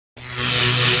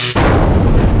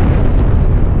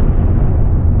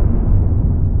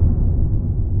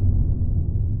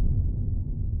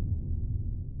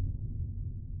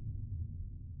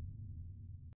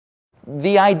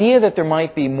The idea that there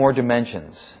might be more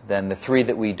dimensions than the three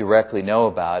that we directly know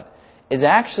about is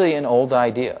actually an old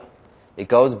idea. It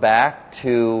goes back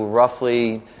to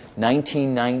roughly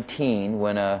 1919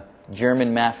 when a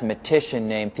German mathematician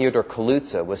named Theodor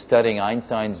Kaluza was studying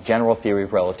Einstein's general theory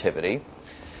of relativity.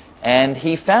 And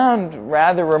he found,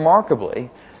 rather remarkably,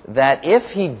 that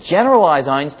if he generalized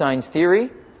Einstein's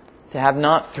theory to have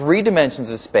not three dimensions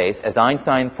of space, as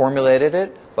Einstein formulated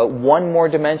it, but one more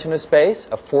dimension of space,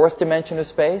 a fourth dimension of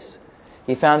space,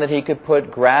 he found that he could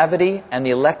put gravity and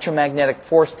the electromagnetic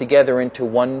force together into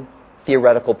one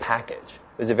theoretical package.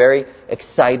 It was a very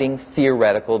exciting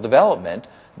theoretical development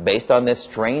based on this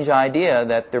strange idea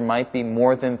that there might be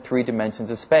more than three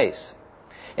dimensions of space.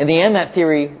 In the end, that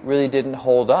theory really didn't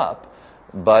hold up,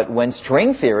 but when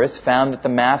string theorists found that the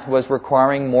math was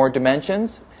requiring more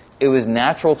dimensions, it was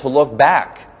natural to look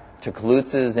back to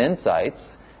Kaluza's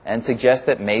insights and suggest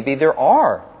that maybe there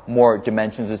are more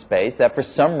dimensions of space that for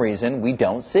some reason we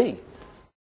don't see.